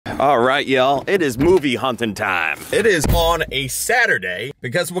All right, y'all, it is movie hunting time. It is on a Saturday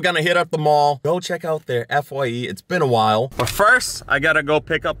because we're gonna hit up the mall. Go check out their FYE. It's been a while. But first, I gotta go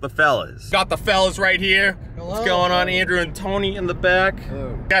pick up the fellas. Got the fellas right here. Hello. What's going on? Andrew and Tony in the back. Hello.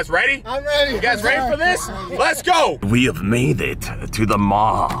 You guys ready? I'm ready. You guys ready for this? Let's go. We have made it to the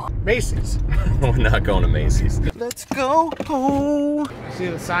mall. Macy's. We're not going to Macy's. Let's go home. See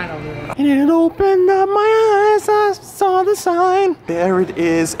the sign over there. And it opened up my eyes, I saw the sign. There it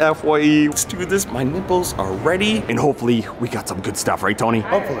is, FYE. Let's do this. My nipples are ready. And hopefully we got some good stuff, right, Tony?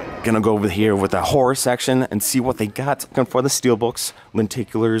 Hopefully. Gonna go over here with the horror section and see what they got. Looking for the steelbooks,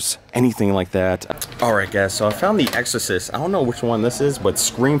 lenticulars, anything like that. All right, guys, so I found The Exorcist. I don't know which one this is, but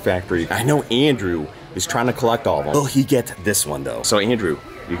Scream Factory. I know Andrew is trying to collect all of them. Will he get this one, though? So, Andrew,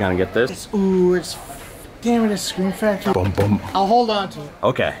 you gonna get this? It's damn it, it's Scream Factory. Boom, boom. I'll hold on to it.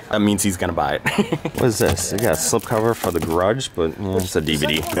 Okay, that means he's gonna buy it. What is this? We got a slipcover for The Grudge, but yeah, it's a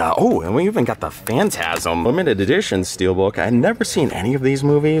DVD. Oh, and we even got the Phantasm limited edition steelbook. I've never seen any of these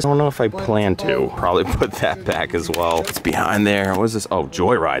movies. I don't know if I plan to. Probably put that back as well. It's behind there. What is this? Oh,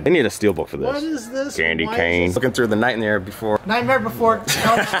 Joyride. They need a steelbook for this. What is this? Candy Cane. Looking through the Nightmare Before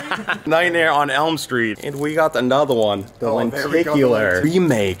Elm Street. Nightmare on Elm Street. And we got another one. The lenticular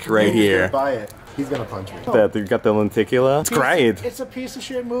remake right here. Buy it. He's gonna punch me. You got the lenticular? It's great. It's a piece of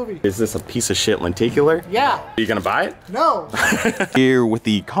shit movie. Is this a piece of shit lenticular? Yeah. Are you gonna buy it? No. Here with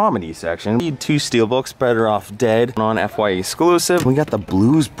the comedy section, we need 2 steelbooks, Better Off Dead, on FYE exclusive. We got the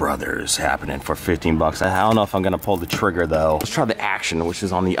Blues Brothers happening for 15 bucks. I don't know if I'm gonna pull the trigger though. Let's try the action, which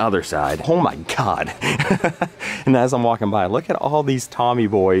is on the other side. Oh my God. And as I'm walking by, look at all these Tommy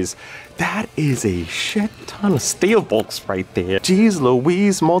boys. That is a shit ton of steelbooks right there. Jeez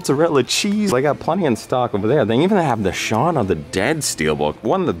Louise, mozzarella cheese. They got plenty in stock over there. They even have the Shaun of the Dead steelbook.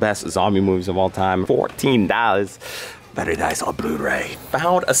 One of the best zombie movies of all time. $14. Better Dice on Blu-ray.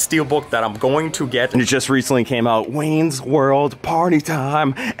 Found a steelbook that I'm going to get, and it just recently came out. Wayne's World Party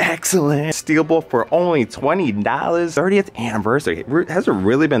Time. Excellent. Steelbook for only $20. 30th anniversary. Has it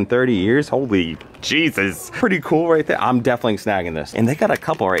really been 30 years? Holy Jesus. Pretty cool right there. I'm definitely snagging this. And they got a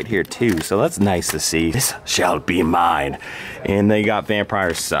couple right here too, so that's nice to see. This shall be mine. And they got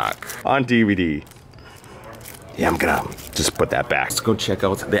Vampire Suck on DVD. Yeah, I'm gonna just put that back. Let's go check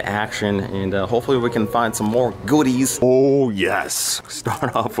out the action, and hopefully we can find some more goodies. Oh yes,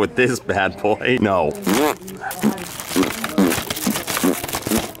 start off with this bad boy. No.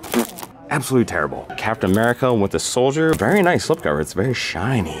 Absolutely terrible. Captain America with the soldier. Very nice slipcover. It's very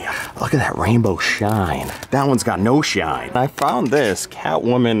shiny. Look at that rainbow shine. That one's got no shine. I found this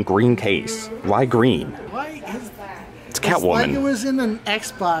Catwoman green case. Why green? Why is that? It's Catwoman. It's like it was in an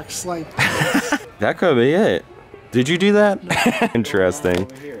Xbox, like. That could be it. Did you do that? No.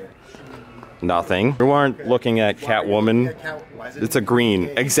 Interesting. Nothing. We weren't looking at Catwoman. It's a green.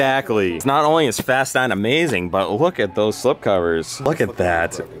 Exactly. It's not only is Fast and Amazing, but look at those slipcovers. Look at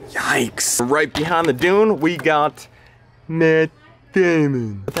that. Yikes. Right behind the Dune, we got Matt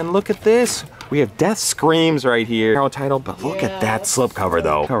Damon. But then look at this. We have Death Screams right here. No title, but look at that slipcover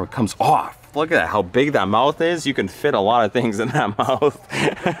though. Cover comes off. Look at that, how big that mouth is. You can fit a lot of things in that mouth.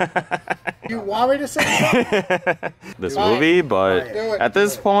 You want me to say something? This movie, but at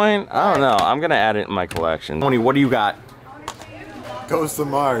this point, I don't know. I'm gonna add it in my collection. Tony, what do you got? Ghost of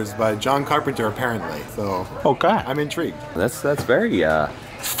Mars by John Carpenter, apparently. So okay, I'm intrigued. That's very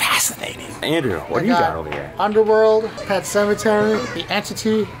fascinating. Andrew, what do you got over here? Underworld, Pet Cemetery, The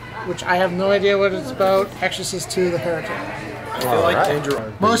Entity, which I have no idea what it's about. Exorcist 2, The Heretic. I feel like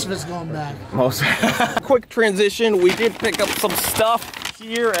Andrew. Most of it's going back. Quick transition. We did pick up some stuff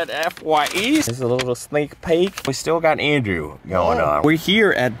here at FYE. This is a little sneak peek. We still got Andrew going on. We're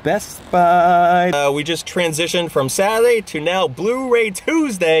here at Best Buy. We just transitioned from Saturday to now Blu-ray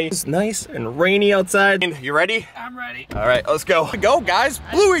Tuesday. It's nice and rainy outside. You ready? I'm ready. All right, let's go. Go, guys.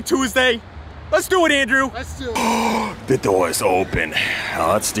 Blu-ray Tuesday. Let's do it, Andrew. Let's do it. The door's open.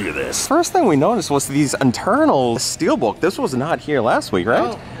 Let's do this. First thing we noticed was these internal steelbook. This was not here last week,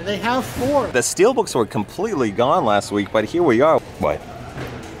 right? Oh, they have 4. The steelbooks were completely gone last week, but here we are. What?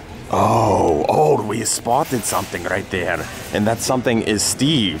 Oh, we spotted something right there. And that something is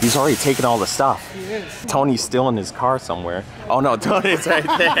Steve. He's already taken all the stuff. He is. Tony's still in his car somewhere. Oh no, Tony's right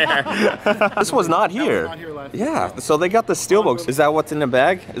there. This was not here. Not here last yeah, so they got the steelbooks. Is that what's in the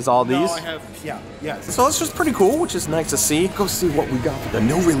bag? Is all these? No, I have, yes. So it's just pretty cool, which is nice to see. Go see what we got for the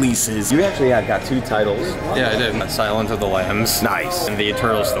new releases. You actually got 2 titles. Yeah, I did. Silence of the Lambs. Nice. And the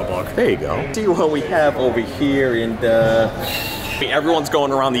Eternal Steelbook. There you go. See what we have over here, and everyone's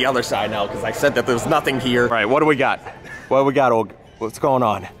going around the other side now because I said that there's nothing here. All right, what do we got? What do we got, Og? What's going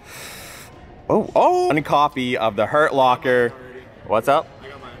on? Oh, one copy of the Hurt Locker. What's up?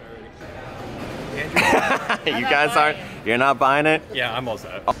 You guys aren't? You're not buying it? Yeah, I'm all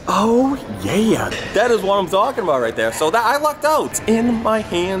set. Oh, yeah. That is what I'm talking about right there. So that I lucked out. It's in my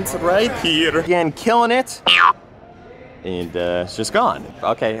hands right here. Again, killing it. And it's just gone.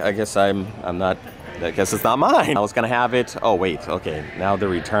 Okay, I guess I'm not, I guess it's not mine. I was gonna have it. Oh, wait, okay. Now they're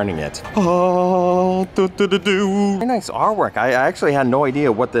returning it. Oh, Very nice artwork. I actually had no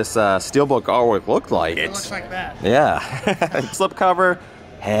idea what this steelbook artwork looked like. It looks like that. Yeah. Slipcover.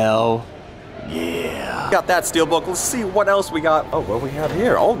 Hell yeah. Got that steelbook. Let's see what else we got. Oh, what we have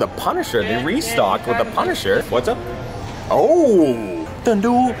here? Oh, the Punisher. They restocked with the Punisher. What's up? Oh, the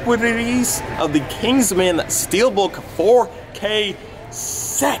new release of the Kingsman Steelbook 4K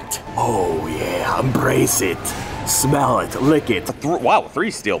set. Oh yeah, embrace it. Smell it, lick it. Wow, 3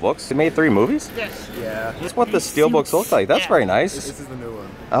 steelbooks. They made 3 movies? Yes. Yeah. That's what the steelbooks look like. That's very nice. This is the new one.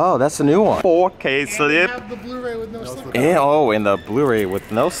 Oh, that's the new one. 4K And slip. have the Blu-ray with no slip. And, oh, and the Blu-ray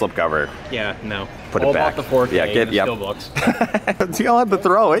with no slipcover. Yeah, no. Put it all back. about the 4K Yeah, get and the steelbooks. You don't have to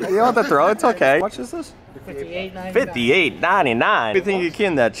throw it. You don't have to throw it. It's okay. How much is this? $58.99. $58.99. You think you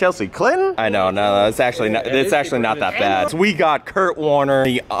kidding that Chelsea Clinton? I know, no, it's actually not. It's actually not that bad. So we got Kurt Warner,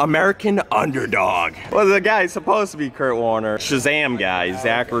 the American underdog. Well, the guy's supposed to be Kurt Warner. Shazam guy,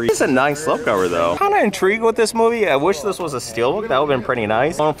 Zachary. It's a nice slipcover though. Kind of intrigued with this movie. I wish this was a steelbook. That would have been pretty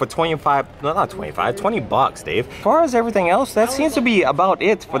nice. Going for 25, no, not 25, 20 bucks, Dave. As far as everything else, that seems to be about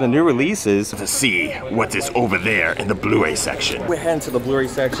it for the new releases. To see what is over there in the Blu-ray section. We're heading to the Blu-ray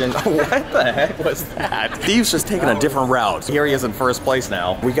section. What the heck was that? Steve's just taking a different route. Here he is in first place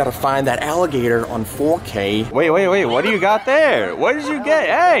now. We gotta find that alligator on 4K. Wait, what do you got there? What did you get?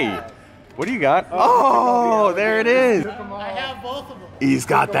 Hey! What do you got? Oh, there it is. I have both of them. He's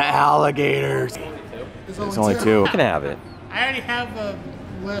got the alligators. There's only 2. You can have it. I already have a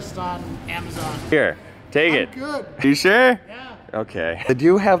list on Amazon. Here, take it. Good. You sure? Yeah. Okay. They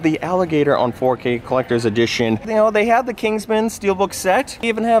do have the alligator on 4K collector's edition. You know, they have the Kingsman steelbook set. They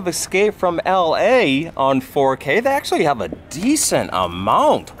even have Escape from LA on 4K. They actually have a decent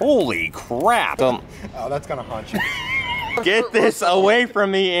amount. Holy crap. Oh, that's gonna haunt you. Get this away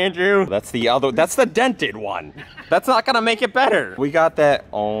from me, Andrew. That's the other, that's the dented one. That's not gonna make it better. We got that,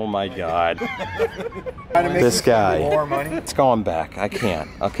 oh my God. This guy. More money. It's going back, I can't,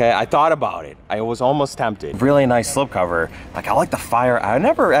 okay? I thought about it. I was almost tempted. Really nice slipcover. Like, I like the fire. I've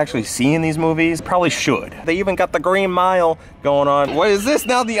never actually seen these movies. Probably should. They even got the Green Mile going on. What is this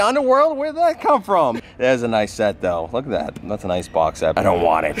now, the Underworld? Where did that come from? There's a nice set though. Look at that, that's a nice box set. I don't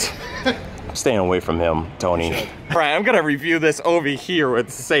want it. Staying away from him, Tony. All right, I'm gonna review this over here with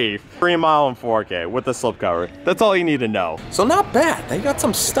safe. 3 Mile in 4K with the slipcover. That's all you need to know. So not bad. They got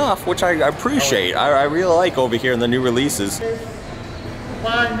some stuff which I appreciate. I really like over here in the new releases.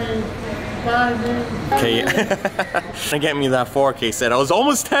 Buy me. Okay, to get me that 4K set. I was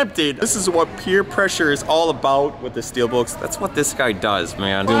almost tempted. This is what peer pressure is all about with the steelbooks. That's what this guy does,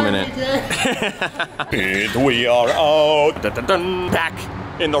 man. Zooming it. And we are out. Dun, dun, dun. Back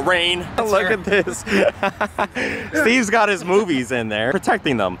in the rain. Look at this. Steve's got his movies in there,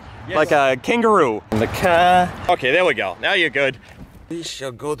 protecting them. Yes. Like a kangaroo. In the car. Okay, there we go. Now you're good. We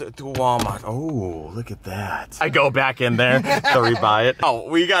shall go to Walmart. Oh, look at that. I go back in there to rebuy it. Oh,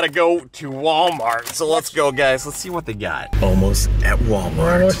 we gotta go to Walmart. So let's go, guys. Let's see what they got. Almost at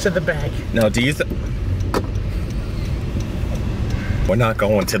Walmart. Almost to the bank. No, do you We're not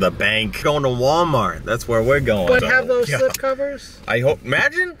going to the bank. Going to Walmart. That's where we're going. But have those slip covers? I hope.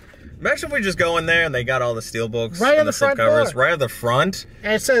 Imagine if we just go in there and they got all the steelbooks right and the slip covers right at the front.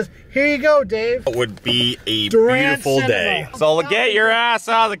 And it says, "Here you go, Dave." It would be a Durant beautiful day. So get your ass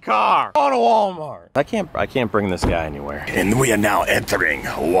out of the car. Go to Walmart. I can't bring this guy anywhere. And we are now entering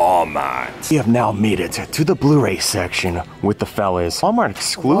Walmart. We have now made it to the Blu-ray section with the fellas. Walmart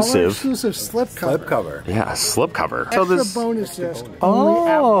exclusive. Walmart exclusive slipcover. Yeah, a slipcover. Extra so this bonus disc.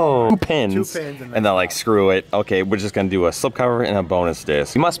 Oh, 2 pins. 2 pins and then like screw it. Okay, we're just gonna do a slipcover and a bonus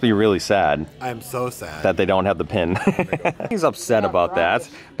disc. You must be really sad. I'm so sad that they don't have the pin. He's upset about that.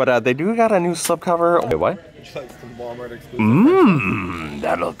 But they do got a new slipcover. Wait, what? Mmm,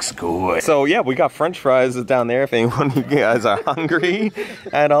 that looks good. So yeah, we got French fries down there if anyone of you guys are hungry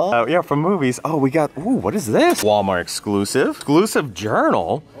at all. Yeah, for movies. Oh, we got, ooh, what is this? Walmart exclusive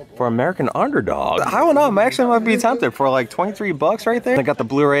journal for American Underdog. I don't know, I actually might be tempted for like 23 bucks right there. They got the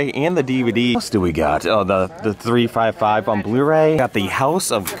Blu-ray and the DVD. What else do we got? Oh, the 355 on Blu-ray. Got the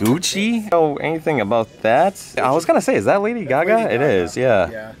House of Gucci. Oh, anything about that? I was gonna say, is that Lady Gaga? It is,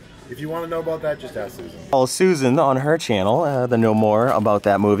 yeah. If you want to know about that, just ask Susan. Well, Susan on her channel to know more about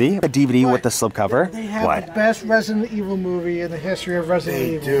that movie. A DVD with the slipcover. They have the best Resident Evil movie in the history of Resident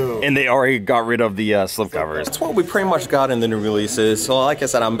Evil. They do. And they already got rid of the slipcovers. That's what we pretty much got in the new releases. So like I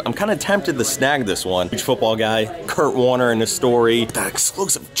said, I'm kind of tempted to snag this one. Huge football guy, Kurt Warner in the story. The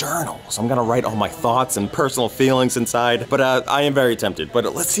exclusive journals. I'm gonna write all my thoughts and personal feelings inside. But I am very tempted.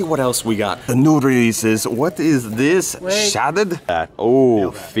 But let's see what else we got. The new releases. What is this? Shattered?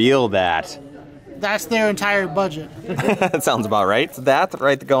 Oh, feel that. That's their entire budget. That sounds about right. That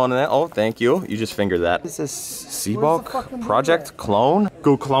right going in there. Oh, thank you. You just fingered that. Is this Seabulk Project Clone?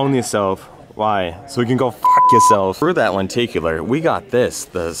 Go clone yourself. Why? So we can go fuck yourself. Through that lenticular, we got this,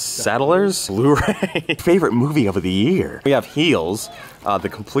 the Settlers Blu-ray. Favorite movie of the year. We have Heels, the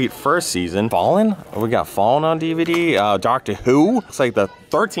complete first season. Fallen? We got Fallen on DVD. Doctor Who? It's like the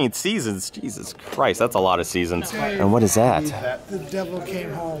 13th seasons. Jesus Christ, that's a lot of seasons. And what is that? The Devil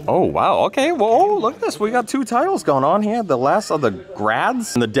Came Home. Oh, wow. Okay, well, look at this. We got two titles going on here. The Last of the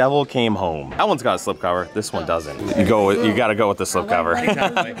Grads and The Devil Came Home. That one's got a slipcover. This one doesn't. You gotta go with the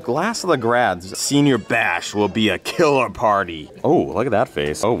slipcover. Last of the Grads Senior Bash will be a killer party. Oh, look at that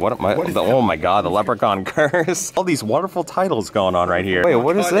face. Oh, oh my God, the Leprechaun Curse. All these wonderful titles going on right here. Wait,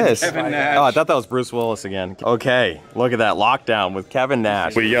 what is this? Oh, I thought that was Bruce Willis again. Okay, look at that. Lockdown with Kevin Nash.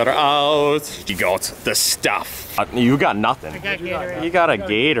 We are out. You got the stuff. You got nothing. I got Gatorade. You got a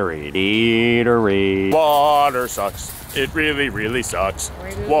Gatorade. Gatorade. Water sucks. It really, really sucks.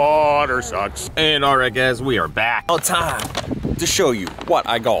 Water sucks. And alright guys, we are back. Now time to show you what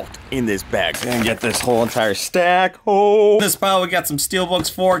I got in this bag. Gonna get this whole entire stack. Oh, in this pile we got some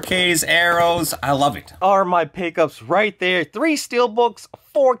Steelbooks, 4Ks, arrows. I love it. Are my pickups right there. 3 Steelbooks,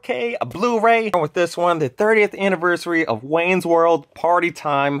 4K, a Blu-ray. With this one, the 30th anniversary of Wayne's World, party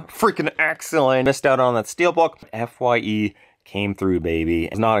time. Freaking excellent. Missed out on that Steelbook. FYE came through, baby.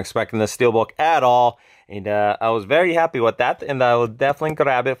 I was not expecting this Steelbook at all. And I was very happy with that, and I will definitely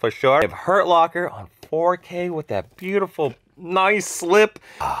grab it for sure. I have Hurt Locker on 4K with that beautiful, nice slip.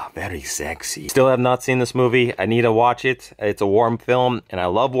 Ah, very sexy. Still have not seen this movie. I need to watch it. It's a war film, and I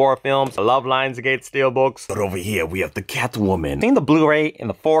love war films. I love Lionsgate Steelbooks. But over here, we have the Catwoman. I've seen the Blu-ray and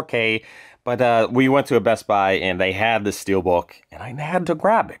the 4K, but we went to a Best Buy, and they had the Steelbook, and I had to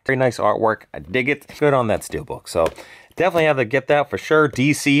grab it. Very nice artwork. I dig it. Good on that Steelbook. So definitely have to get that for sure.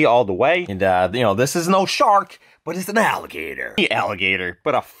 DC all the way. And, you know, this is no shark, but it's an alligator. Alligator,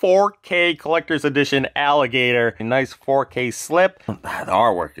 but a 4K collector's edition alligator. A nice 4K slip. The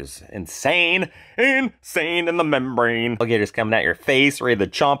artwork is insane. Insane in the membrane. Alligator's coming at your face, ready to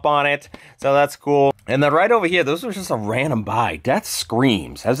chomp on it. So that's cool. And then right over here, those are just a random buy. Death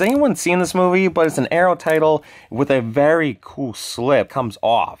Screams. Has anyone seen this movie? But it's an Arrow title with a very cool slip. Comes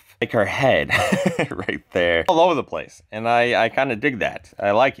off. Like her head right there. All over the place. And I kind of dig that. I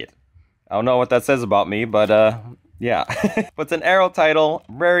like it. I don't know what that says about me, but yeah. But it's an Arrow title.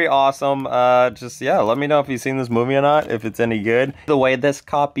 Very awesome. Just, yeah, let me know if you've seen this movie or not, if it's any good. The way this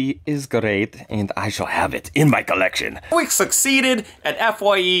copy is great, and I shall have it in my collection. We succeeded at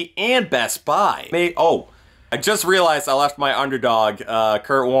FYE and Best Buy. Oh, I just realized I left my Underdog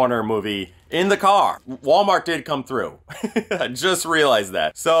Kurt Warner movie in the car. Walmart did come through. I just realized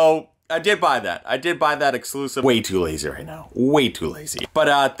that. So I did buy that. I did buy that exclusive. Way too lazy right now. Way too lazy.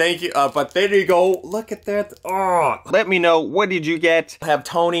 But thank you. But there you go. Look at that. Oh, let me know, what did you get? I have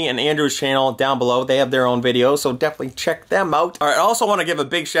Tony and Andrew's channel down below. They have their own videos, so definitely check them out. All right, I also want to give a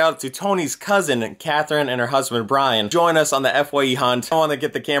big shout out to Tony's cousin, Catherine, and her husband, Brian. Join us on the FYE hunt. I want to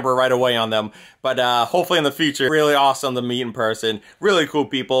get the camera right away on them. But hopefully in the future, really awesome to meet in person. Really cool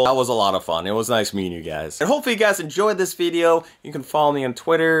people. That was a lot of fun. It was nice meeting you guys. And hopefully you guys enjoyed this video. You can follow me on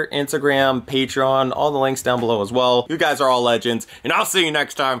Twitter, Instagram, Patreon, all the links down below as well. You guys are all legends. And I'll see you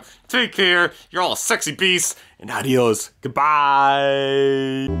next time. Take care. You're all sexy beasts. And adios.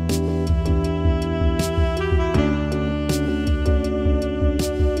 Goodbye.